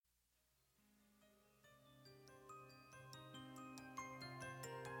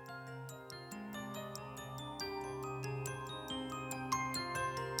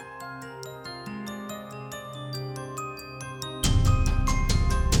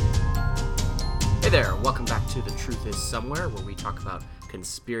there, welcome back to The Truth Is Somewhere, where we talk about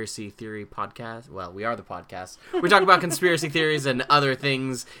conspiracy theory podcast. Well, we are the podcast. We talk about conspiracy theories and other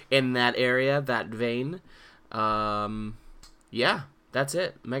things in that area, that vein. Yeah, that's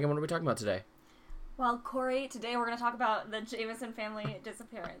it. Megan, what are we talking about today? Well, Corey, today we're going to talk about the Jameson family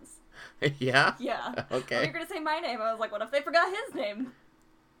disappearance. Yeah? Yeah. Okay. Well, you're going to say my name. I was like, what if they forgot his name?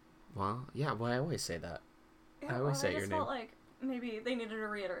 Well, yeah, I always say that. Yeah, I always say your just name. felt like maybe they needed a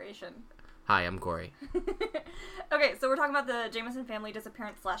reiteration. Hi, I'm Corey. Okay, so we're talking about the Jameson family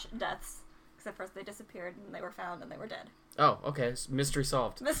disappearance/deaths. Because at first they disappeared and they were found and they were dead. Oh, okay. Mystery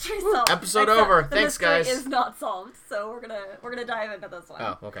solved. Mystery solved. Episode Except over. The Thanks, guys. mystery is not solved, so we're gonna dive into this one.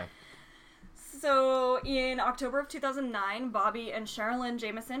 Oh, okay. So, in October of 2009, Bobby and Sherilyn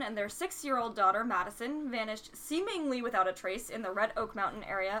Jameson and their 6-year-old daughter, Madison, vanished seemingly without a trace in the Red Oak Mountain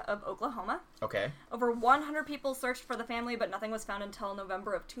area of Oklahoma. Okay. Over 100 people searched for the family, but nothing was found until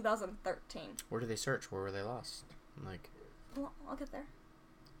November of 2013. Where did they search? Where were they lost? Like... Well, I'll get there.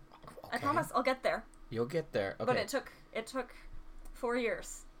 Okay. I promise I'll get there. You'll get there. Okay. But it took 4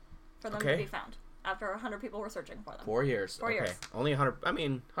 years for them to be found, after 100 people were searching for them. 4 years. 4 years. Only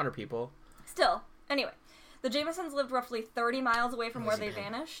 100 people. Still, anyway, the Jamesons lived roughly 30 miles away from where they big.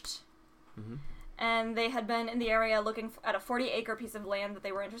 vanished. Mm-hmm. And they had been in the area looking at a 40-acre piece of land that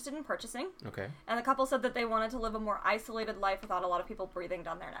they were interested in purchasing. Okay. And the couple said that they wanted to live a more isolated life without a lot of people breathing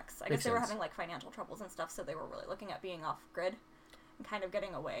down their necks. I guess they were having, like, financial troubles and stuff, so they were really looking at being off-grid and kind of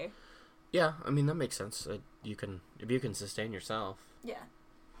getting away. Yeah, I mean, that makes sense. If you can sustain yourself. Yeah.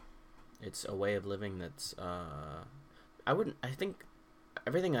 It's a way of living that's, I think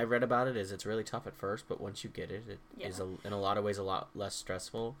everything I read about it is it's really tough at first, but once you get it, is in a lot of ways a lot less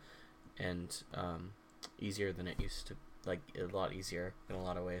stressful and easier than it used to. Like, a lot easier in a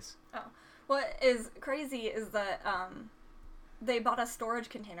lot of ways. Oh. What is crazy is that they bought a storage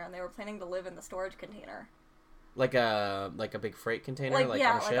container and they were planning to live in the storage container. Like a big freight container? Like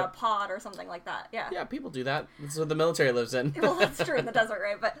on a ship? like a pod or something like that. Yeah. Yeah, people do that. That's what the military lives in. Well, that's true in the desert,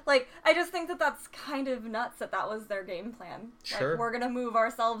 right? But, like, I just think that that's kind of nuts that was their game plan. Sure. Like, we're going to move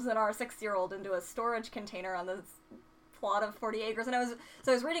ourselves and our 6-year-old into a storage container on this plot of 40 acres. And I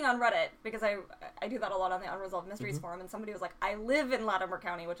was reading on Reddit, because I do that a lot on the Unresolved Mysteries forum, and somebody was like, I live in Latimer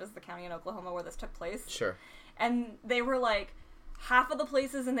County, which is the county in Oklahoma where this took place. Sure. And they were like, half of the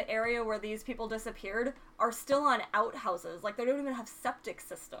places in the area where these people disappeared are still on outhouses. Like, they don't even have septic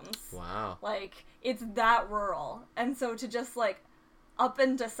systems. Wow. Like, it's that rural. And so to just, like, up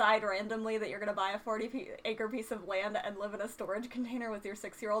and decide randomly that you're going to buy a 40-acre piece of land and live in a storage container with your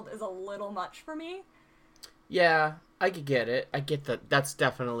 6-year-old is a little much for me. Yeah, I could get it. I get that. That's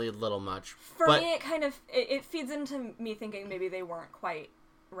definitely a little much. For me, it kind of, it feeds into me thinking maybe they weren't quite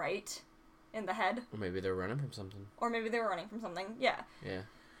right in the head. Or maybe they're running from something. Yeah.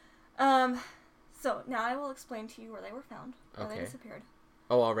 Yeah. So now I will explain to you where they were found. Where they disappeared.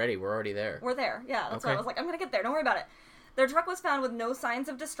 Oh, already? We're already there. We're there. Yeah, that's why I was like, I'm going to get there. Don't worry about it. Their truck was found with no signs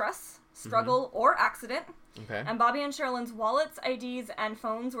of distress, struggle, or accident. Okay. And Bobby and Sherilyn's wallets, IDs, and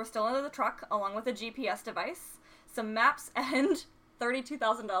phones were still under the truck, along with a GPS device, some maps, and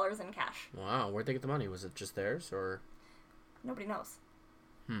 $32,000 in cash. Wow. Where'd they get the money? Was it just theirs, or? Nobody knows.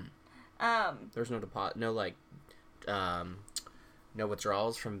 There's no deposit, no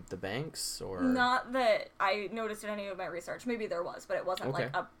withdrawals from the banks, or? Not that I noticed in any of my research. Maybe there was, but it wasn't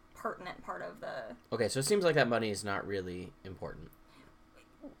like a pertinent part of the... Okay, so it seems like that money is not really important.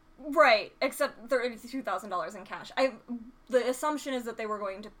 Right, except $32,000 in cash. The assumption is that they were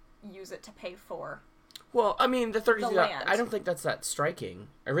going to use it to pay for... Well, I mean, the land. I don't think that's that striking.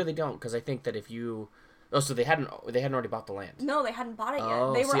 I really don't, because I think that if you... Oh, so they hadn't already bought the land. No, they hadn't bought it yet.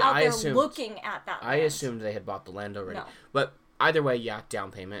 Oh, they were out there looking at that land. I assumed they had bought the land already. No. But either way, yeah,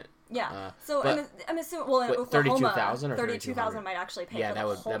 down payment. Yeah. So I'm assuming, well, in Oklahoma, $32,000 or $32,000 might actually pay for the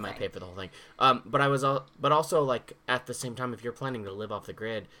whole thing. Yeah, that might pay for the whole thing. But also, like, at the same time, if you're planning to live off the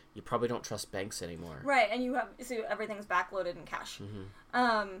grid, you probably don't trust banks anymore. Right, and so everything's backloaded in cash.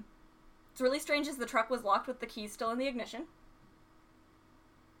 Mm-hmm. It's really strange as the truck was locked with the keys still in the ignition.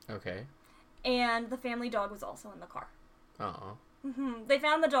 Okay. And the family dog was also in the car. Oh. Mm-hmm. They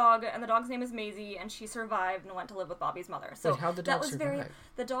found the dog, and the dog's name is Maisie, and she survived and went to live with Bobby's mother. So wait, how'd the dog survive?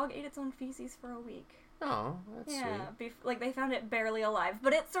 The dog ate its own feces for a week. Oh, that's sweet. Yeah, they found it barely alive,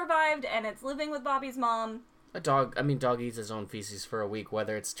 but it survived, and it's living with Bobby's mom. Dog eats its own feces for a week,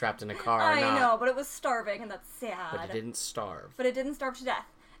 whether it's trapped in a car or not. I know, but it was starving, and that's sad. But it didn't starve. To death.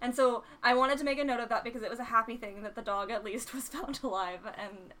 And so I wanted to make a note of that because it was a happy thing that the dog at least was found alive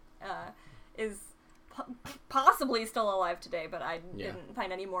and is possibly still alive today, but I didn't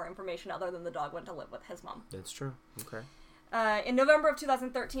find any more information other than the dog went to live with his mom. That's true. Okay. In November of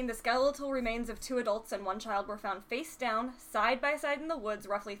 2013, the skeletal remains of 2 adults and 1 child were found face down, side by side in the woods,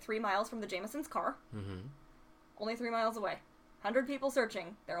 roughly 3 miles from the Jamisons' car. Mm-hmm. Only 3 miles away. 100 people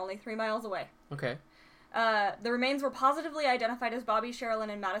searching. They're only 3 miles away. Okay. The remains were positively identified as Bobby, Sherilyn,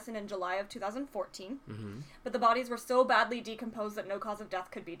 and Madison in July of 2014. Mm-hmm. But the bodies were so badly decomposed that no cause of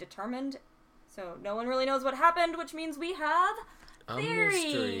death could be determined. So no one really knows what happened, which means we have theories.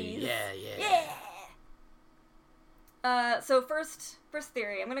 Mystery. Yeah. So first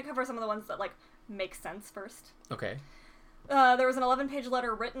theory. I'm going to cover some of the ones that, like, make sense first. Okay. There was an 11-page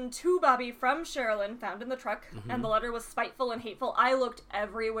letter written to Bobby from Sherilyn found in the truck, mm-hmm. and the letter was spiteful and hateful. I looked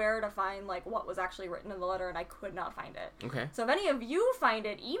everywhere to find, like, what was actually written in the letter, and I could not find it. Okay. So if any of you find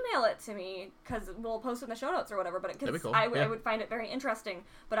it, email it to me, because we'll post it in the show notes or whatever, but that'd be cool. I would find it very interesting,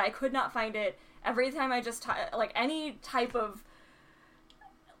 but I could not find it. Every time I just, like, any type of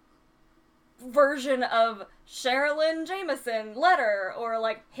version of Sherilyn Jamison letter, or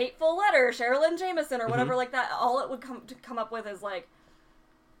like hateful letter Sherilyn Jamison, or whatever, mm-hmm. like that, all it would come up with is like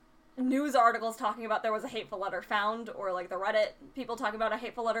news articles talking about there was a hateful letter found, or like the Reddit people talking about a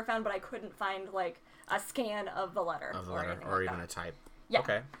hateful letter found, but I couldn't find like a scan of the letter or even a type. Yeah.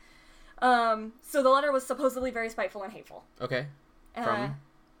 Okay. So the letter was supposedly very spiteful and hateful. Okay. From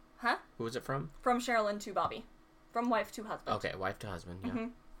who was it from? From Sherilyn to Bobby. From wife to husband. Okay, wife to husband, yeah. Mm-hmm.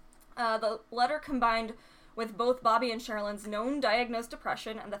 The letter combined with both Bobby and Sherilyn's known diagnosed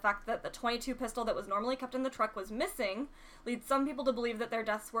depression and the fact that the .22 pistol that was normally kept in the truck was missing leads some people to believe that their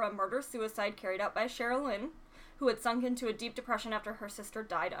deaths were a murder-suicide carried out by Sherilyn, who had sunk into a deep depression after her sister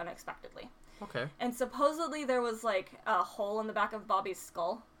died unexpectedly. Okay. And supposedly there was, like, a hole in the back of Bobby's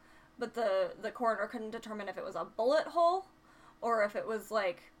skull, but the coroner couldn't determine if it was a bullet hole or if it was,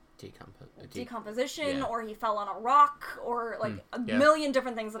 like, decomposition, yeah. or he fell on a rock, or like a million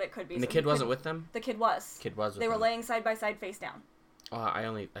different things that it could be. And the kid wasn't with them? The kid was. They were laying side by side face down. I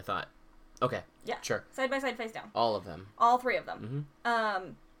thought. Okay. Yeah. Sure. Side by side face down. All of them. All 3 of them.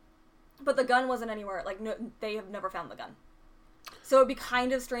 Mm-hmm. But the gun wasn't anywhere. Like, no, they have never found the gun. So it'd be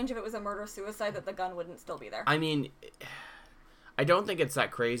kind of strange if it was a murder-suicide that the gun wouldn't still be there. I mean, I don't think it's that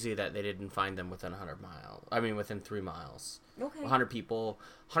crazy that they didn't find them within 100 miles. I mean, within 3 miles. Okay. 100 people.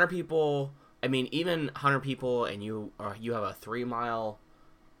 I mean, even 100 people, and you have a 3-mile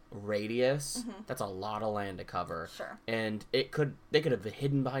radius. Mm-hmm. That's a lot of land to cover. Sure. And they could have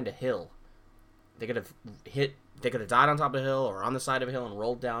hidden behind a hill. They could have died on top of a hill or on the side of a hill and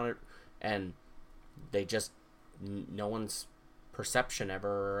rolled down it, and they just, no one's perception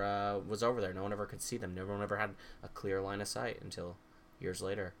ever was over there. No one ever could see them. No one ever had a clear line of sight until years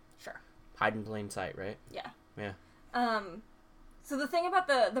later. Sure. Hide in plain sight, right? Yeah. Yeah. So the thing about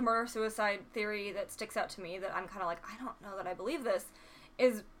the murder-suicide theory that sticks out to me, that I'm kind of like, I don't know that I believe this,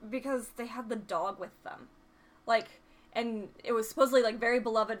 is because they had the dog with them. Like, and it was supposedly, like, very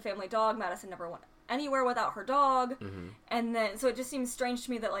beloved family dog. Madison never went anywhere without her dog. Mm-hmm. And then, so it just seems strange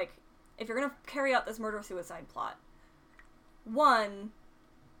to me that, like, if you're going to carry out this murder-suicide plot, one,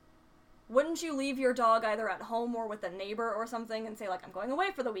 wouldn't you leave your dog either at home or with a neighbor or something and say, like, I'm going away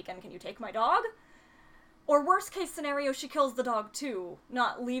for the weekend, can you take my dog? Or worst case scenario, she kills the dog too,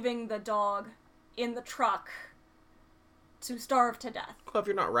 not leaving the dog in the truck to starve to death. Well, if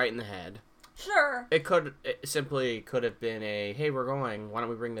you're not right in the head. Sure. It simply could have been a, hey, we're going, why don't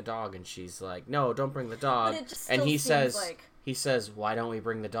we bring the dog? And she's like, no, don't bring the dog. But it just still seems like... He says, why don't we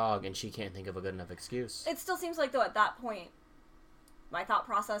bring the dog? And she can't think of a good enough excuse. It still seems like, though, at that point, my thought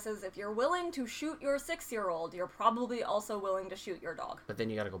process is, if you're willing to shoot your 6-year-old, you're probably also willing to shoot your dog. But then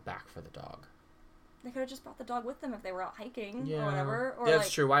you gotta go back for the dog. They could have just brought the dog with them if they were out hiking or whatever. Or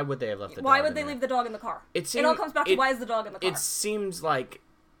that's true. Why would they have left the dog? Why would they leave the dog in the car? It all comes back to why is the dog in the car? It seems like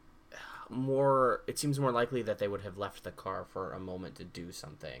more likely that they would have left the car for a moment to do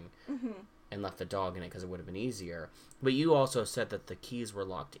something and left the dog in it because it would have been easier. But you also said that the keys were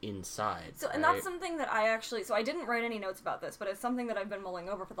locked inside. So, and that's something that I didn't write any notes about this, but it's something that I've been mulling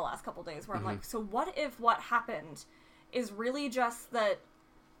over for the last couple days where I'm like, so what if what happened is really just that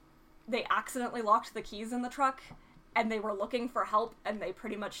they accidentally locked the keys in the truck, and they were looking for help, and they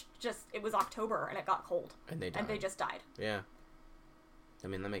pretty much it was October, and it got cold. And they died. And they just died. Yeah. I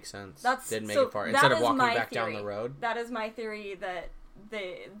mean, that makes sense. Didn't make it far. Instead of walking back down the road. That is my theory, that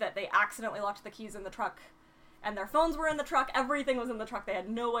they accidentally locked the keys in the truck, and their phones were in the truck, everything was in the truck, they had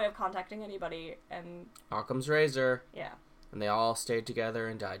no way of contacting anybody, and... Occam's razor. Yeah. And they all stayed together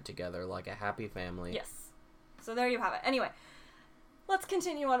and died together like a happy family. Yes. So there you have it. Anyway... Let's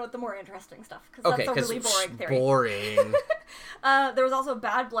continue on with the more interesting stuff, because that's a really boring theory. Boring. There was also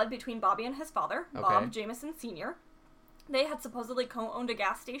bad blood between Bobby and his father, Bob Jamison Sr. They had supposedly co-owned a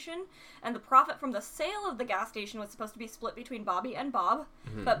gas station, and the profit from the sale of the gas station was supposed to be split between Bobby and Bob,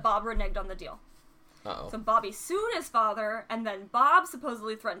 but Bob reneged on the deal. Uh-oh. So Bobby sued his father, and then Bob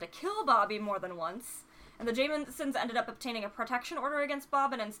supposedly threatened to kill Bobby more than once. And the Jamisons ended up obtaining a protection order against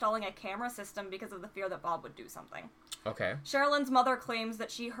Bob and installing a camera system because of the fear that Bob would do something. Okay. Sherilyn's mother claims that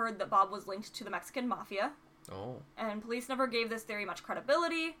she heard that Bob was linked to the Mexican mafia. Oh. And police never gave this theory much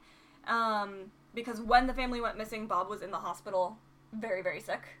credibility, because when the family went missing, Bob was in the hospital very, very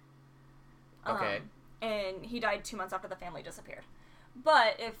sick. Okay. And he died 2 months after the family disappeared.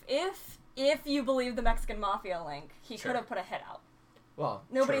 But if you believe the Mexican mafia link, he could have put a hit out. Well,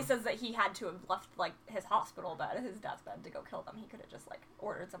 nobody says that he had to have left, like, his hospital bed, his deathbed, to go kill them. He could have just, like,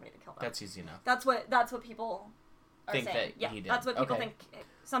 ordered somebody to kill them. That's easy enough. That's what people are think saying. That he did. That's what people think.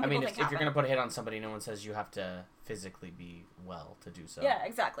 Some people think if you're going to put a hit on somebody, no one says you have to physically be well to do so. Yeah,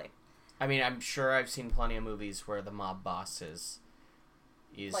 exactly. I mean, I'm sure I've seen plenty of movies where the mob boss is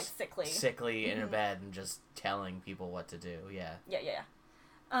like sickly in a bed and just telling people what to do. Yeah.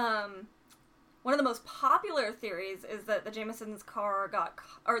 Yeah. One of the most popular theories is that the Jamisons' car got...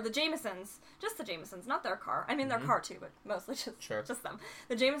 Or the Jamisons, just the Jamisons, not their car. I mean, their car too, but mostly just them.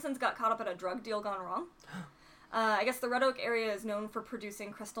 The Jamisons got caught up in a drug deal gone wrong. I guess the Red Oak area is known for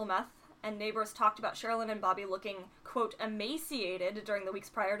producing crystal meth, and neighbors talked about Sherilyn and Bobby looking, quote, emaciated during the weeks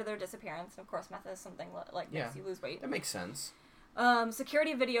prior to their disappearance. And of course, meth is something like makes you lose weight. That makes sense.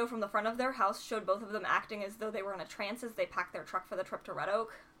 Security video from the front of their house showed both of them acting as though they were in a trance as they packed their truck for the trip to Red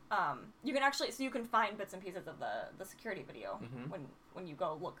Oak. You can actually, so you can find bits and pieces of the security video when you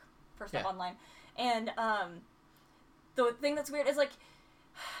go look for stuff online. And, the thing that's weird is, like,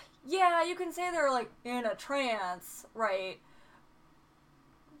 yeah, you can say they're, like, in a trance, right?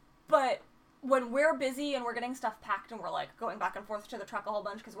 But when we're busy and we're getting stuff packed and we're, like, going back and forth to the truck a whole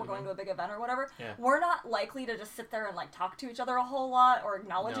bunch because we're going to a big event or whatever, we're not likely to just sit there and, like, talk to each other a whole lot or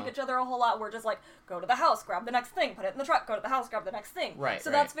acknowledge each other a whole lot. We're just, like, go to the house, grab the next thing, put it in the truck, go to the house, grab the next thing. Right,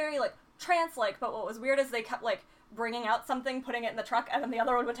 So that's very, like, trance-like, but what was weird is they kept, like, bringing out something, putting it in the truck, and then the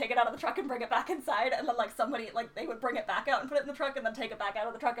other one would take it out of the truck and bring it back inside, and then, like, somebody, like, they would bring it back out and put it in the truck, and then take it back out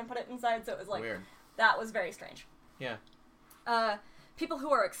of the truck and put it inside, so it was, like, weird. That was very strange. Yeah. People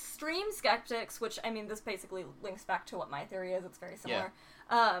who are extreme skeptics, which, I mean, this basically links back to what my theory is, it's very similar,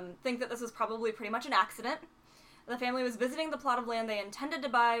 think that this was probably pretty much an accident. The family was visiting the plot of land they intended to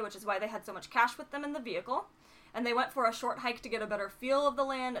buy, which is why they had so much cash with them in the vehicle. And they went for a short hike to get a better feel of the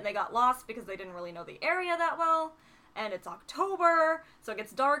land, and they got lost because they didn't really know the area that well. And it's October, so it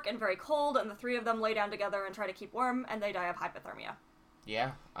gets dark and very cold, and the three of them lay down together and try to keep warm, and they die of hypothermia.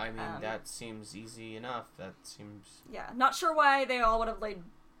 Yeah, I mean, that seems easy enough. That seems... Yeah, not sure why they all would have laid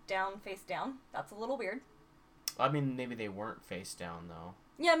down, face down. That's a little weird. I mean, maybe they weren't face down, though.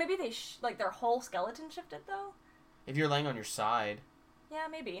 Yeah, maybe they, like, their whole skeleton shifted, though. If you're laying on your side... Yeah,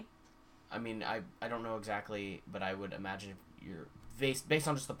 maybe. I mean, I don't know exactly, but I would imagine if you're... Based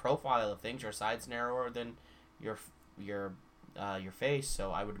on just the profile of things, your side's narrower than your face, so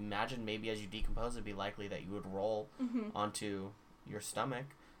I would imagine maybe as you decompose, it'd be likely that you would roll onto your stomach.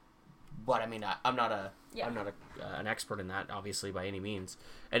 But I mean, I'm not an expert in that, obviously, by any means.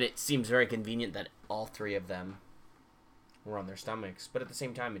 And it seems very convenient that all three of them were on their stomachs, but at the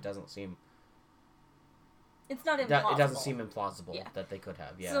same time, it doesn't seem... It's not implausible. It doesn't seem implausible that they could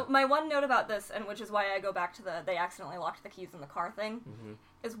have, So my one note about this, and which is why I go back to they accidentally locked the keys in the car thing,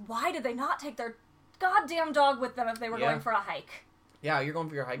 is why did they not take their goddamn dog with them if they were going for a hike? Yeah, you're going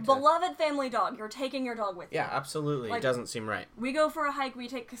for your hike. Beloved family dog, you're taking your dog with you. Yeah, absolutely. Like, it doesn't seem right. We go for a hike, we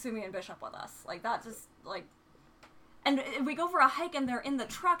take Kasumi and Bishop with us. Like, that just, like... And if we go for a hike and they're in the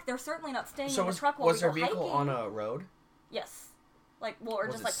truck, they're certainly not staying in the truck while we go hiking. Was their vehicle on a road? Yes. Like, well, or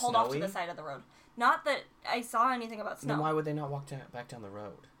just, like, pulled off to the side of the road. Not that I saw anything about snow. Then why would they not walk back down the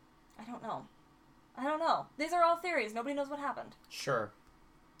road? I don't know. These are all theories. Nobody knows what happened. Sure.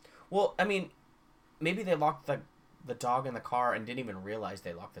 Well, I mean, maybe they locked the dog in the car and didn't even realize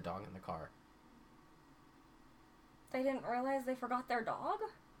they locked the dog in the car. They didn't realize they forgot their dog?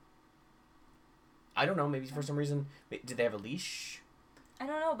 I don't know. Maybe for some reason... Did they have a leash? I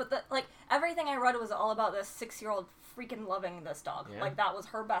don't know, but everything I read was all about this 6-year-old freaking loving this dog. Yeah. Like, that was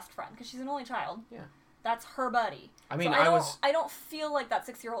her best friend, because she's an only child. Yeah. That's her buddy. I mean, so I don't feel like that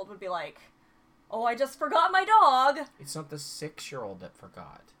 6-year-old would be like, oh, I just forgot my dog. It's not the 6-year-old that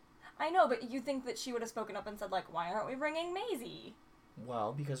forgot. I know, but you think that she would have spoken up and said, like, why aren't we bringing Maisie?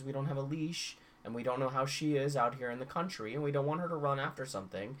 Well, because we don't have a leash, and we don't know how she is out here in the country, and we don't want her to run after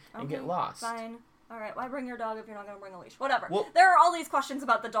something and get lost. Fine. All right, why bring your dog if you're not going to bring a leash? Whatever. Well, there are all these questions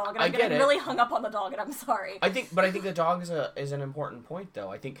about the dog, and I'm getting really hung up on the dog, and I'm sorry. I think the dog is an important point, though.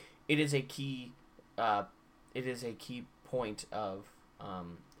 I think it is a key point of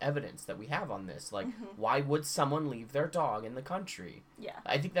evidence that we have on this. Like, why would someone leave their dog in the country? Yeah.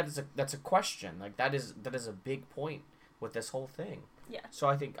 I think that's a question. Like, that is a big point with this whole thing. Yeah. So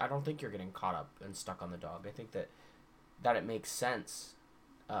I don't think you're getting caught up and stuck on the dog. I think that it makes sense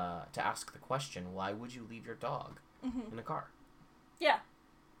to ask the question, why would you leave your dog in a car? Yeah.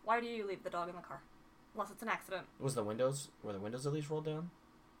 Why do you leave the dog in the car? Unless it's an accident. Were the windows at least rolled down?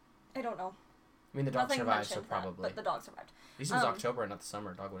 I don't know. I mean, the dog survived, so probably. But the dog survived. At least it was October and not the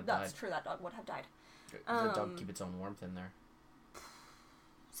summer. Dog would have died. That's true. That dog would have died. The dog keep its own warmth in there.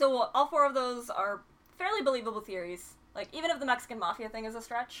 So all 4 of those are fairly believable theories. Like, even if the Mexican Mafia thing is a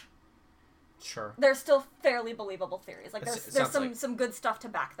stretch, sure, they're still fairly believable theories. Like, there's some good stuff to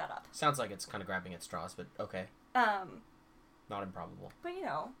back that up. Sounds like it's kind of grabbing at straws, but okay. Not improbable. But,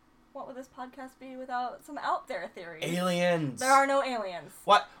 what would this podcast be without some out there theories? Aliens! There are no aliens.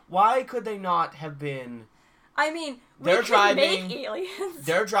 What? Why could they not have been... I mean, we could make aliens.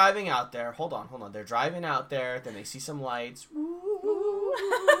 They're driving out there. Hold on. They're driving out there, then they see some lights.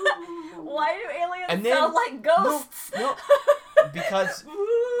 Why do aliens sound like ghosts? No. Because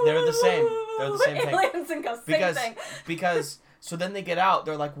they're the same. They're the same thing. Aliens and ghosts, same thing. Because, so then they get out,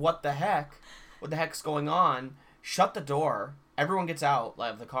 they're like, what the heck? What the heck's going on? Shut the door. Everyone gets out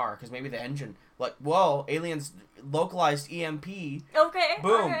of the car, because maybe the engine, like, whoa, aliens, localized EMP. Okay,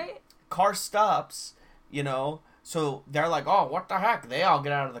 boom. alright. Car stops, so they're like, oh, what the heck? They all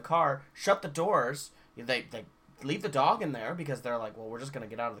get out of the car, shut the doors, they leave the dog in there, because they're like, well, we're just going to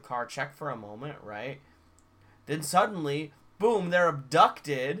get out of the car, check for a moment, right? Then suddenly, boom, they're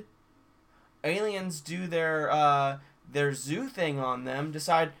abducted, aliens do their zoo thing on them,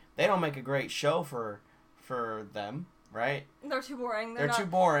 decide they don't make a great show for them. Right? They're too boring. They're too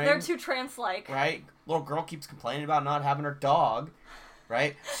boring. They're too trance-like. Right? Little girl keeps complaining about not having her dog.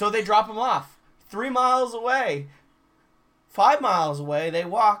 Right? So they drop him off. 3 miles away. 5 miles away, they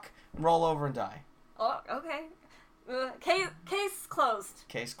walk, roll over, and die. Oh, okay. Case closed.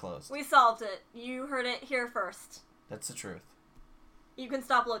 Case closed. We solved it. You heard it here first. That's the truth. You can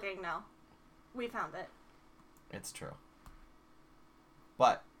stop looking now. We found it. It's true.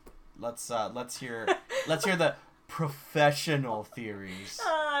 But let's hear the professional theories.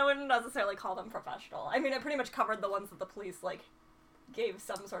 I wouldn't necessarily call them professional. I mean, it pretty much covered the ones that the police gave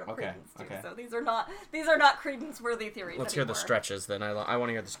some sort of credence to. Okay. So these are not credence-worthy theories. Let's hear the stretches then. I want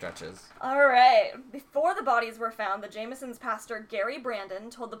to hear the stretches. All right. Before the bodies were found, the Jamesons' pastor Gary Brandon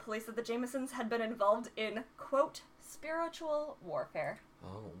told the police that the Jamesons had been involved in, quote, spiritual warfare.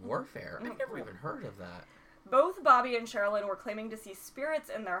 Oh, warfare? I've never even heard of that. Both Bobby and Sherilyn were claiming to see spirits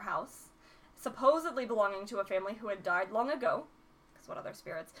in their house, supposedly belonging to a family who had died long ago. Because what other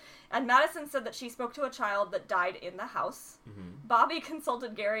spirits? And Madison said that she spoke to a child that died in the house. Mm-hmm. Bobby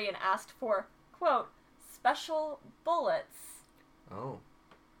consulted Gary and asked for, quote, special bullets. Oh.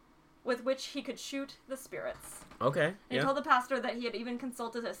 With which he could shoot the spirits. Okay. He told the pastor that he had even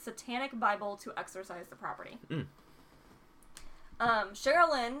consulted a satanic Bible to exorcise the property. Mm.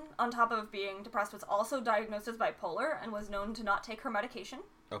 Sherilyn, on top of being depressed, was also diagnosed as bipolar and was known to not take her medication.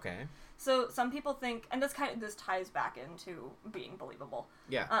 Okay. So some people think, and this ties back into being believable.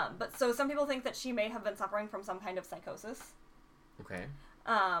 Yeah. But so some people think that she may have been suffering from some kind of psychosis. Okay.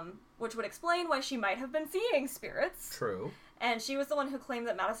 Which would explain why she might have been seeing spirits. True. And she was the one who claimed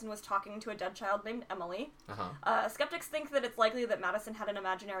that Madison was talking to a dead child named Emily. Uh-huh. Skeptics think that it's likely that Madison had an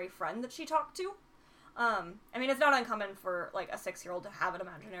imaginary friend that she talked to. I mean, it's not uncommon for, like, a 6-year-old to have an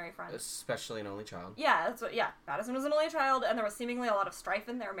imaginary friend. Especially an only child. Yeah, Madison was an only child, and there was seemingly a lot of strife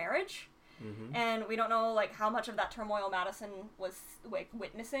in their marriage. Mm-hmm. And we don't know, like, how much of that turmoil Madison was, like,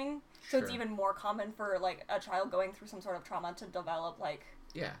 witnessing. So it's even more common for, like, a child going through some sort of trauma to develop, like,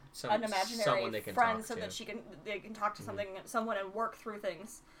 an imaginary friend so that they can talk to someone and work through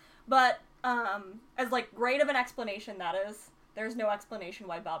things. But, as, like, great of an explanation that is, there's no explanation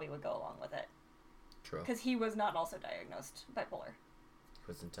why Bobby would go along with it. True. Because he was not also diagnosed bipolar. He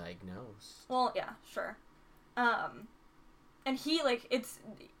wasn't diagnosed. Well, yeah, sure. And he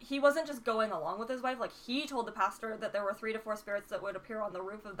wasn't just going along with his wife. Like, he told the pastor that there were 3 to 4 spirits that would appear on the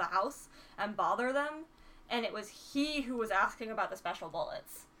roof of the house and bother them. And it was he who was asking about the special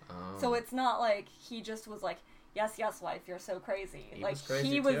bullets. Oh. So it's not like he just was like, yes, wife, you're so crazy. He was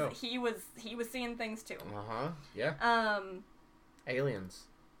crazy too. He was seeing things too. Uh-huh. Yeah. Aliens.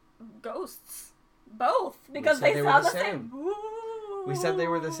 Ghosts. Both, because they sound the same. We said they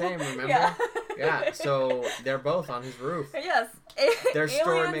were the same, remember? Yeah, so they're both on his roof. Yes. Their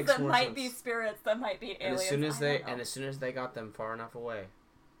story aliens makes that more might sense. be spirits, that might be aliens. And as soon as they got them far enough away,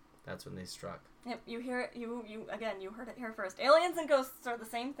 that's when they struck. Yep, you hear it, you heard it here first. Aliens and ghosts are the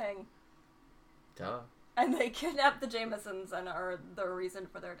same thing. Duh. and they kidnapped the Jamesons and are the reason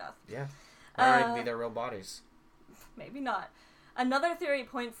for their death. Yeah. Or it'd be their real bodies. Maybe not. Another theory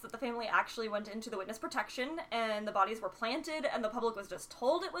points that the family actually went into the witness protection, and the bodies were planted, and the public was just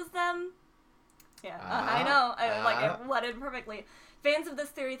told it was them. Yeah, I know. It wedded perfectly. Fans of this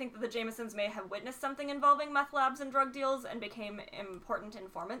theory think that the Jamesons may have witnessed something involving meth labs and drug deals and became important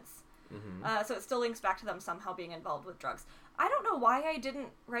informants. Mm-hmm. So it still links back to them somehow being involved with drugs. I don't know why I didn't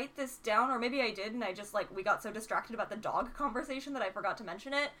write this down, or maybe I did, and I just, we got so distracted about the dog conversation that I forgot to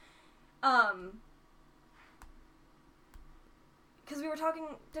mention it. Because we were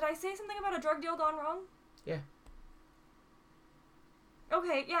talking... Did I say something about a drug deal gone wrong? Yeah.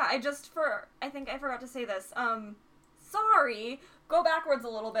 Okay, yeah, I think I forgot to say this. Sorry, go backwards a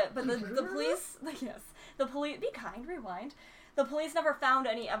little bit, but the police... Yes, the police... Be kind, rewind. The police never found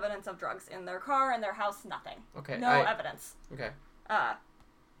any evidence of drugs in their car, in their house, nothing. Okay. No evidence. Okay.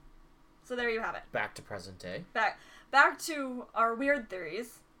 So there you have it. Back to present day. Back to our weird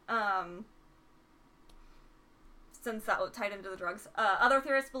theories. Since that tied into the drugs. Other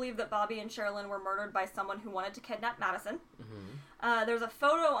theorists believe that Bobby and Sherilyn were murdered by someone who wanted to kidnap Madison. Mm-hmm. There's a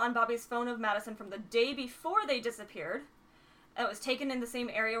photo on Bobby's phone of Madison from the day before they disappeared. It was taken in the same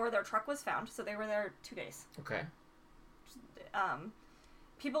area where their truck was found, so they were there 2 days. Okay.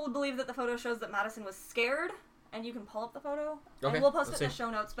 People believe that the photo shows that Madison was scared, and you can pull up the photo. Okay, and we'll post it in the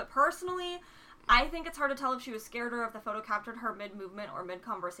show notes, but personally, I think it's hard to tell if she was scared or if the photo captured her mid-movement or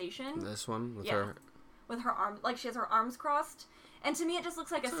mid-conversation. This one? With her... With her arm, she has her arms crossed. And to me, it just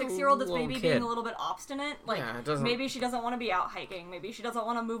looks like a 6-year-old that's maybe being a little bit obstinate. Maybe she doesn't want to be out hiking. Maybe she doesn't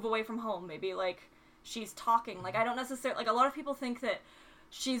want to move away from home. Maybe, she's talking. I don't necessarily... a lot of people think that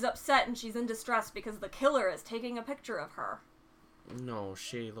she's upset and she's in distress because the killer is taking a picture of her. No,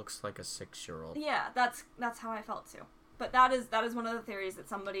 she looks like a 6-year-old. Yeah, that's how I felt, too. But that is one of the theories that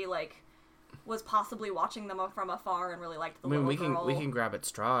somebody, was possibly watching them from afar and really liked the little girl. We can grab at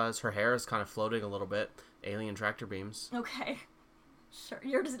straws. Her hair is kind of floating a little bit. Alien tractor beams. Okay. Sure.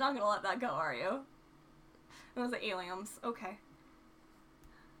 You're just not going to let that go, are you? It was the aliens. Okay.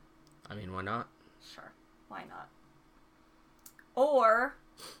 I mean, why not? Sure. Why not? Or...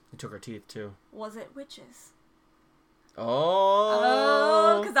 They took her teeth, too. Was it witches?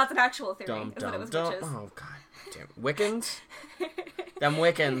 Oh! Because that's an actual theory, that it was witches. Oh, God damn it. Wiccans? Them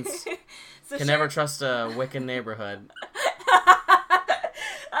Wiccans. So can never trust a Wiccan neighborhood.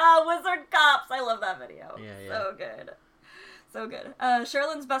 Wizard Cops. I love that video. Yeah. So good. So good.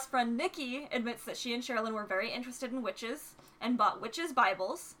 Sherilyn's best friend, Nikki, admits that she and Sherilyn were very interested in witches and bought witches'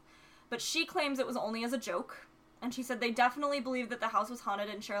 Bibles, but she claims it was only as a joke. And she said they definitely believed that the house was haunted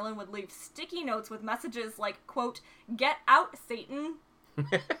and Sherilyn would leave sticky notes with messages like, quote, "Get out, Satan."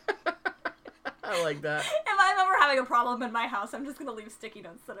 I like that. If I'm ever having a problem in my house, I'm just going to leave sticky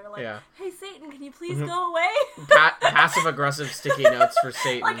notes that are like, "Hey, Satan, can you please go away?" Passive-aggressive sticky notes for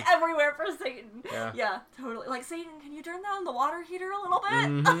Satan. Everywhere for Satan. Yeah, totally. Satan, can you turn down the water heater a little bit?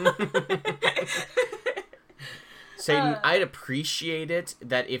 Mm-hmm. Satan, I'd appreciate it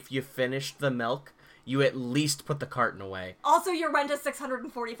that if you finished the milk, you at least put the carton away. Also, your rent is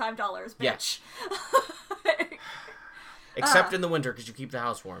 $645, bitch. Yeah. Except in the winter, because you keep the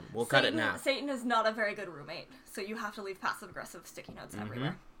house warm. We'll cut it now. Satan is not a very good roommate, so you have to leave passive-aggressive sticky notes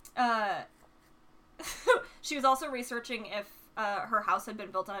everywhere. She was also researching if her house had been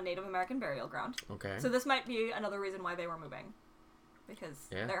built on a Native American burial ground. Okay. So this might be another reason why they were moving. Because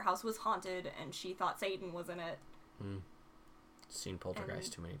their house was haunted, and she thought Satan was in it. Seen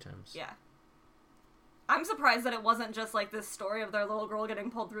Poltergeist too many times. Yeah. I'm surprised that it wasn't just, this story of their little girl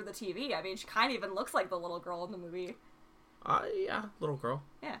getting pulled through the TV. I mean, she kind of even looks like the little girl in the movie. Yeah, little girl.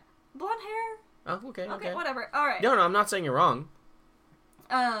 Yeah. Blonde hair. Oh, okay. Okay, whatever. All right. No, I'm not saying you're wrong.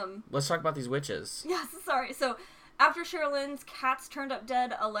 Let's talk about these witches. Yes, sorry. So, after Sherilyn's cats turned up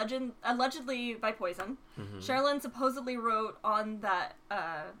dead, allegedly by poison, Sherilyn supposedly wrote on that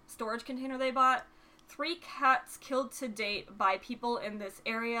storage container they bought, 3 cats killed to date by people in this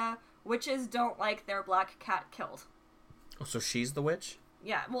area. Witches don't like their black cat killed. Oh, so she's the witch?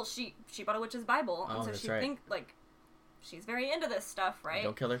 Yeah, well, she bought a witch's Bible, and so she think she's very into this stuff, right?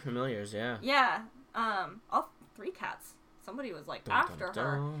 Don't kill their familiars, yeah. Yeah. All 3 cats. Somebody was after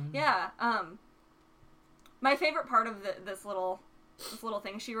her. Yeah. My favorite part of this little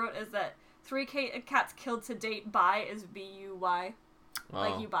thing she wrote is that 3 cats killed to date by is B-U-Y.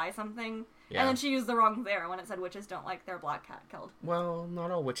 Oh. You buy something. Yeah. And then she used the wrong there when it said witches don't like their black cat killed. Well,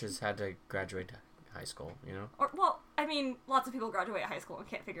 not all witches had to graduate high school, you know? Lots of people graduate high school and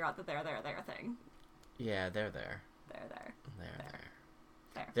can't figure out that they're their thing. Yeah, they're there. They're there.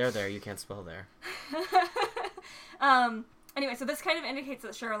 They're there. You can't spell there. Anyway, so this kind of indicates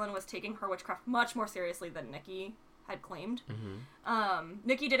that Sherilyn was taking her witchcraft much more seriously than Nikki had claimed.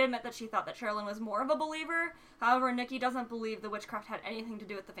 Nikki did admit that she thought that Sherilyn was more of a believer. However, Nikki doesn't believe the witchcraft had anything to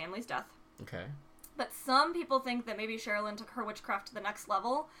do with the family's death. Okay. But some people think that maybe Sherilyn took her witchcraft to the next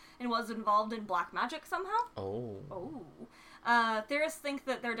level and was involved in black magic somehow. Theorists think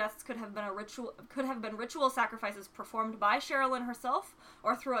that their deaths could have been ritual sacrifices performed by Sherilyn herself,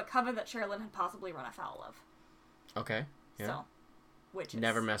 or through a coven that Sherilyn had possibly run afoul of. Okay. Yeah. So, witches.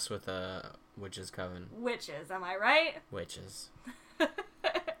 Never mess with a witch's coven. Witches, am I right? Witches.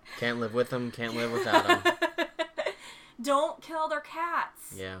 Can't live with them, can't live without them. Don't kill their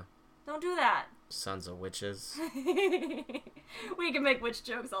cats. Yeah. Don't do that. Sons of witches. We can make witch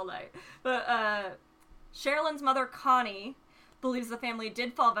jokes all night. But, Sherilyn's mother, Connie, believes the family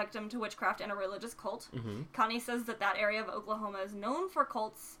did fall victim to witchcraft and a religious cult. Connie says that area of Oklahoma is known for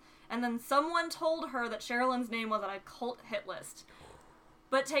cults, and then someone told her that Sherilyn's name was on a cult hit list.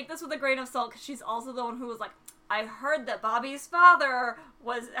 But take this with a grain of salt, because she's also the one who was like, I heard that Bobby's father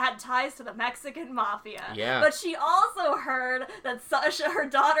had ties to the Mexican mafia. Yeah. But she also heard that her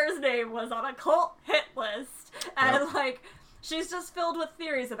daughter's name was on a cult hit list. And, she's just filled with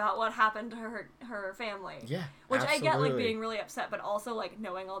theories about what happened to her family. Yeah, which absolutely. I get, being really upset, but also,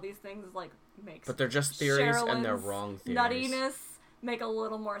 knowing all these things, makes... But they're just theories, Sherilyn's and they're wrong theories. Nuttiness make a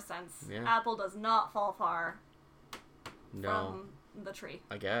little more sense. Yeah. Apple does not fall far from the tree.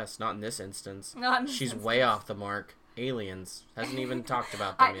 I guess. Not in this instance. She's way off the mark. Aliens. Hasn't even talked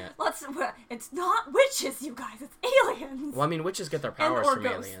about them yet. It's not witches, you guys. It's aliens. Well, I mean, witches get their powers from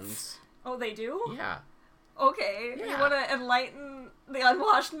aliens. Oh, they do? Yeah. Okay. Yeah. You want to enlighten the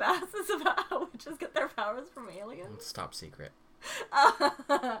unwashed masses about how witches get their powers from aliens? It's top secret.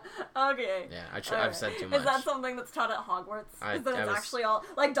 Okay. Yeah, I've said too much. Is that something that's taught at Hogwarts? Actually all...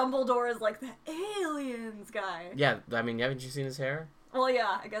 Dumbledore is the aliens guy. Yeah, I mean, haven't you seen his hair? Well,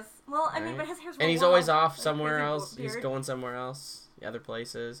 yeah, I guess. Well, I mean, but his hair's and he's always off somewhere else. He's going somewhere else. Other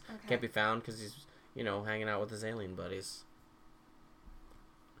places. Okay. Can't be found because he's, hanging out with his alien buddies.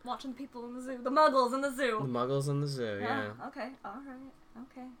 Watching people in the zoo. The muggles in the zoo. The muggles in the zoo, yeah. Okay, alright,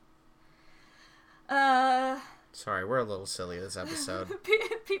 okay. Sorry, we're a little silly this episode.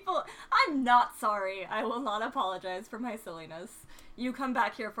 People, I'm not sorry. I will not apologize for my silliness. You come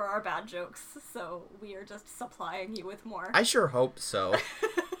back here for our bad jokes, so we are just supplying you with more. I sure hope so.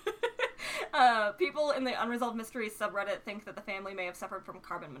 People in the Unresolved Mysteries subreddit think that the family may have suffered from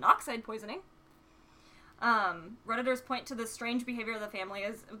carbon monoxide poisoning. Redditors point to the strange behavior of the family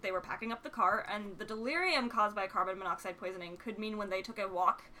as they were packing up the car, and the delirium caused by carbon monoxide poisoning could mean when they took a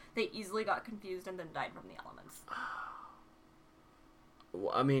walk, they easily got confused and then died from the elements.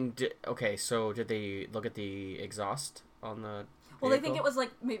 I mean, so did they look at the exhaust on the vehicle? Well, they think it was,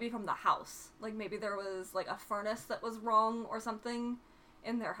 maybe from the house. Maybe there was, a furnace that was wrong or something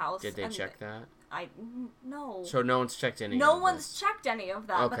in their house. Did they check that? No. So no one's checked any of No one's checked any of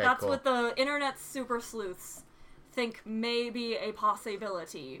that, okay, but that's cool. what the internet super sleuths think may be a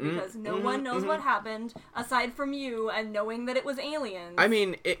possibility, because no one knows what happened, aside from you, and knowing that it was aliens. I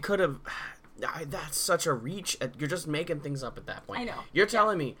mean, it could have... That's such a reach. You're just making things up at that point. I know. You're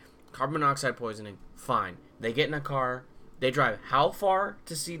telling me carbon monoxide poisoning, fine. They get in a car, they drive how far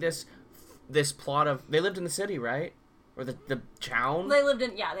to see this plot of... They lived in the city, right? Or the town? They lived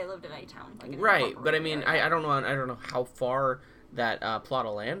in a town. Right, but I mean, I don't know how far that plot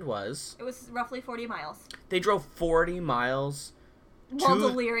of land was. It was roughly 40 miles. They drove 40 miles...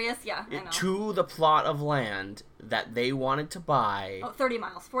 delirious, yeah, I know. To the plot of land that they wanted to buy. 30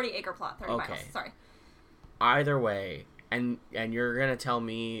 miles. 40-acre plot, 30 miles, sorry. Either way, and you're going to tell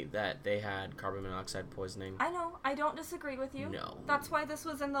me that they had carbon monoxide poisoning? I know, I don't disagree with you. No. That's why this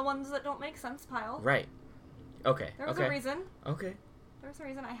was in the ones that don't make sense pile. Right. Okay. There was a reason. Okay. There was a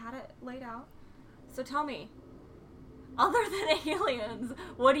reason. I had it laid out. So tell me, other than aliens,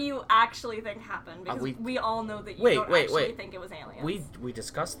 what do you actually think happened? Because we all know that you don't actually think it was aliens. We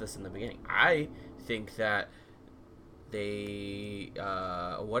discussed this in the beginning. I think that they...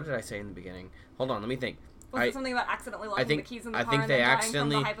 what did I say in the beginning? Hold on, let me think. Was it something about accidentally locking the keys in the car and then dying from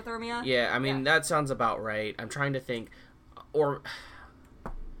the hypothermia? Yeah, I mean, that sounds about right. I'm trying to think... Or...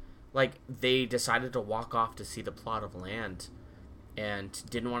 they decided to walk off to see the plot of land and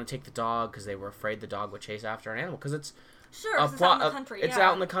didn't want to take the dog because they were afraid the dog would chase after an animal. Because it's it's out in the country. It's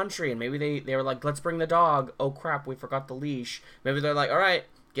out in the country, and maybe they were like, let's bring the dog. Oh, crap, we forgot the leash. Maybe they're like, all right,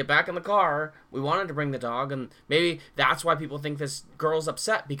 get back in the car. We wanted to bring the dog, and maybe that's why people think this girl's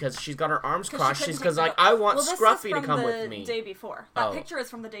upset because she's got her arms crossed. She's I want Scruffy to come with me. This is from the day before. That picture is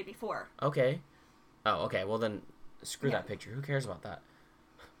from the day before. Okay. Oh, okay. Well, then screw that picture. Who cares about that?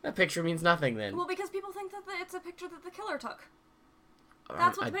 That picture means nothing then. Well, because people think that it's a picture that the killer took.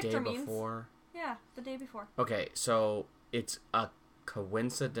 That's what the picture means. Before? Yeah, the day before. Okay, so it's a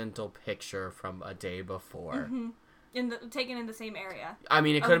coincidental picture from a day before. Mm-hmm. Taken in the same area. I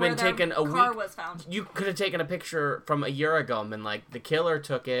mean, it could have been taken a week. Car was found. You could have taken a picture from a year ago and been like, the killer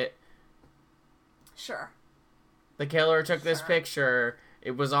took it. Sure. The killer took this picture.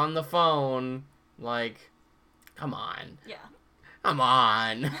 It was on the phone. Like, come on. Yeah. Come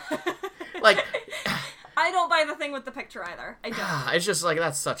on. Like, I don't buy the thing with the picture either. I don't. It's just like,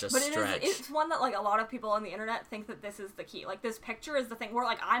 that's such a stretch. But it's one that, like, a lot of people on the internet think that this is the key. Like, this picture is the thing where,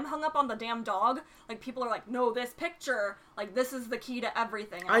 like, I'm hung up on the damn dog. Like, people are like, no, this picture, like, this is the key to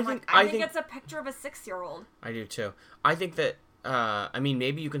everything. And I think it's a picture of a 6-year-old. I do too. I think that, I mean,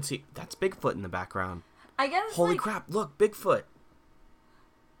 maybe you can see, that's Bigfoot in the background. I guess, holy crap, look, Bigfoot.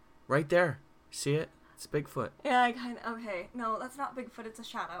 Right there. See it? It's Bigfoot. Yeah, I kind of, okay. No, that's not Bigfoot, it's a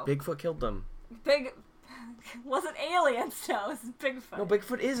shadow. Bigfoot killed them. Wasn't aliens, no, it's Bigfoot. No,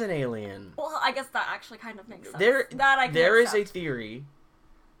 Bigfoot is an alien. Well, I guess that actually kind of makes sense. There is a theory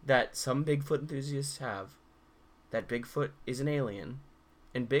that some Bigfoot enthusiasts have that Bigfoot is an alien,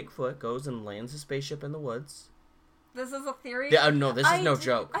 and Bigfoot goes and lands a spaceship in the woods. This is a theory? Yeah, no, this is no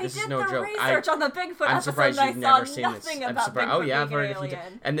joke. This is no joke. I did the research on the Bigfoot I'm surprised you've never seen this. I'm surprised. Oh yeah, I've heard it.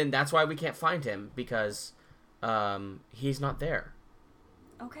 And then that's why we can't find him, because he's not there.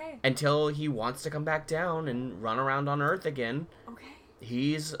 Okay. Until he wants to come back down and run around on Earth again. Okay.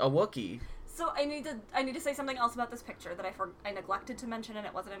 He's a Wookiee. So I need to say something else about this picture that I neglected to mention, and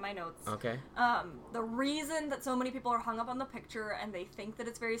it wasn't in my notes. Okay. The reason that so many people are hung up on the picture and they think that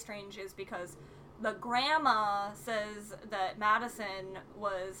it's very strange is because the grandma says that Madison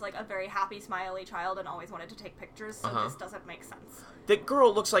was like a very happy, smiley child and always wanted to take pictures, so this doesn't make sense. The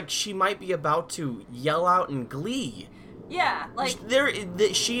girl looks like she might be about to yell out in glee. Yeah, like...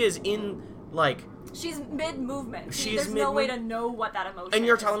 She is in, like... She's mid-movement. There's no way to know what that emotion is. And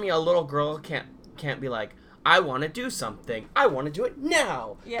you're telling me a little girl can't be like, I want to do something. I want to do it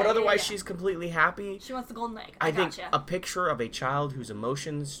now. Yeah, but otherwise she's completely happy. She wants the golden egg. I think a picture of a child whose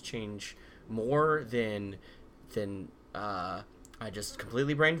emotions change more than I just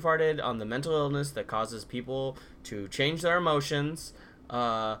completely brain farted on the mental illness that causes people to change their emotions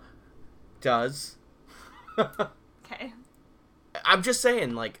does. Okay. I'm just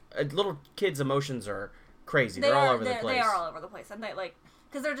saying, like, little kids' emotions are crazy. They're all over the place. They are all over the place, and they like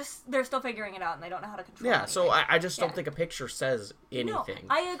because they're still figuring it out and they don't know how to control. Yeah, anything. so I just don't think a picture says anything. No,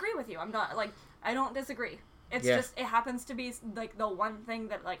 I agree with you. I'm not like I don't disagree. It's just it happens to be like the one thing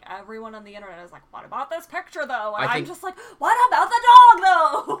that like everyone on the internet is like, what about this picture though? And I'm just like, what about the dog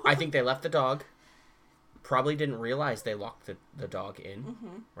though? I think they left the dog. Probably didn't realize they locked the dog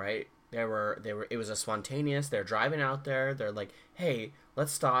in, right? They were. It was a spontaneous. They're driving out there. They're like, "Hey,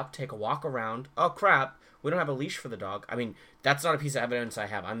 let's stop, take a walk around." Oh crap, we don't have a leash for the dog. I mean, that's not a piece of evidence I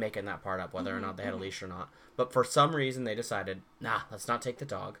have. I'm making that part up, whether or not they had a leash or not. But for some reason, they decided, nah, let's not take the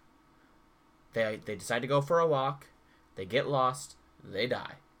dog. They decide to go for a walk. They get lost. They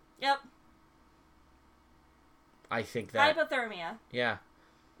die. Yep. I think that hypothermia. Yeah,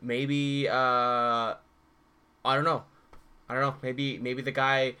 maybe. I don't know. Maybe the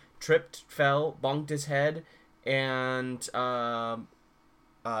guy tripped, fell, bonked his head, and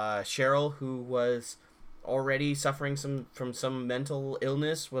Cheryl, who was already suffering from some mental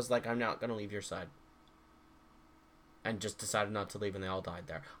illness, was like, I'm not going to leave your side. And just decided not to leave, and they all died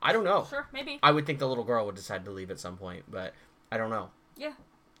there. I don't know. Sure, maybe. I would think the little girl would decide to leave at some point, but I don't know. Yeah.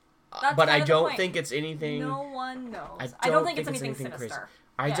 But I don't think it's anything... No one knows. I don't think it's anything sinister. Crazy.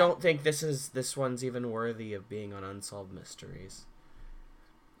 I don't think this one's even worthy of being on Unsolved Mysteries.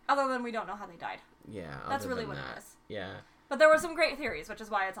 Other than we don't know how they died. Yeah, that's really what it is. Yeah. But there were some great theories, which is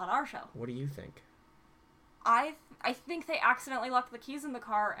why it's on our show. What do you think? I think they accidentally left the keys in the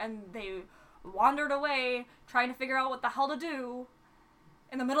car and they wandered away trying to figure out what the hell to do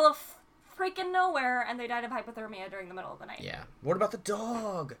in the middle of freaking nowhere, and they died of hypothermia during the middle of the night. Yeah. What about the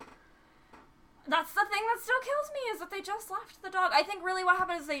dog? That's the thing that still kills me, is that they just left the dog. I think really what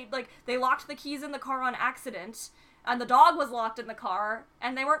happened is they locked the keys in the car on accident, and the dog was locked in the car,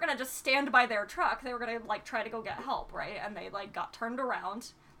 and they weren't going to just stand by their truck. They were going to, like, try to go get help, right? And they, like, got turned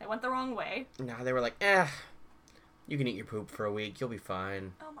around. They went the wrong way. Nah, they were like, you can eat your poop for a week. You'll be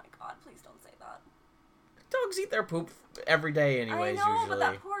fine. Oh my god, please don't say that. Dogs eat their poop every day anyways, I know, usually. But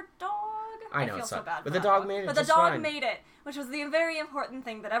that poor dog. I know, feel so bad but the dog made it just fine. But the dog made it, which was the very important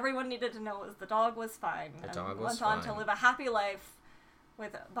thing that everyone needed to know, was the dog was fine. The dog was fine. Went on to live a happy life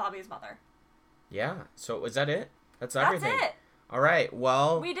with Bobby's mother. Yeah, so was that it? That's everything. That's it. All right,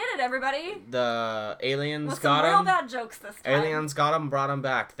 well... We did it, everybody. The aliens with got him. With some real bad jokes this time. Aliens got him, brought him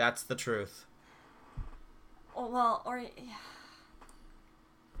back. That's the truth. well, or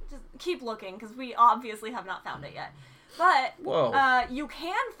just keep looking because we obviously have not found it yet. But you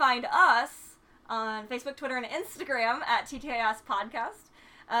can find us on Facebook, Twitter, and Instagram at TTIS Podcast.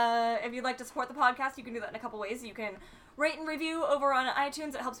 If you'd like to support the podcast, you can do that in a couple ways. You can rate and review over on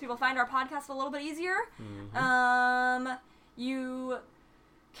iTunes. It helps people find our podcast a little bit easier. Mm-hmm. You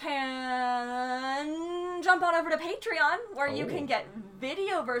can jump on over to Patreon, where you can get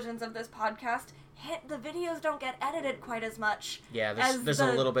video versions of this podcast. The videos don't get edited quite as much. Yeah, there's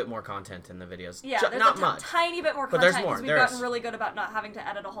a little bit more content in the videos. Yeah, there's not much. Tiny bit more content, because we've gotten really good about not having to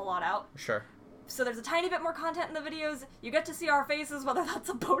edit a whole lot out. Sure. So there's a tiny bit more content in the videos. You get to see our faces, whether that's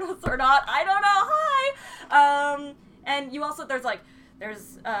a bonus or not. I don't know. Hi! And you also, there's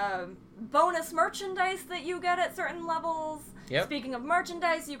bonus merchandise that you get at certain levels. Yep. Speaking of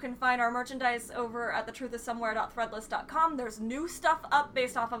merchandise, you can find our merchandise over at thetruthisomewhere.threadless.com. There's new stuff up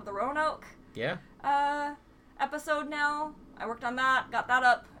based off of the Roanoke episode now. I worked on that, got that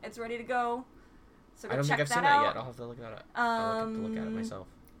up. It's ready to go. So go check that out. I don't think I've seen that yet. I'll have to look that up. I'll have to look at it myself.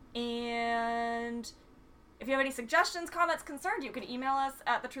 And if you have any suggestions, comments, concerns, you can email us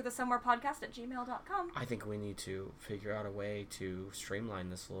at thetruthisomewherepodcast@gmail.com. I think we need to figure out a way to streamline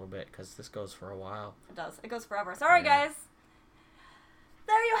this a little bit, because this goes for a while. It does. It goes forever. Sorry, guys.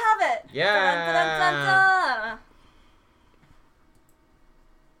 There you have it. Yeah. Dun, dun, dun, dun, dun.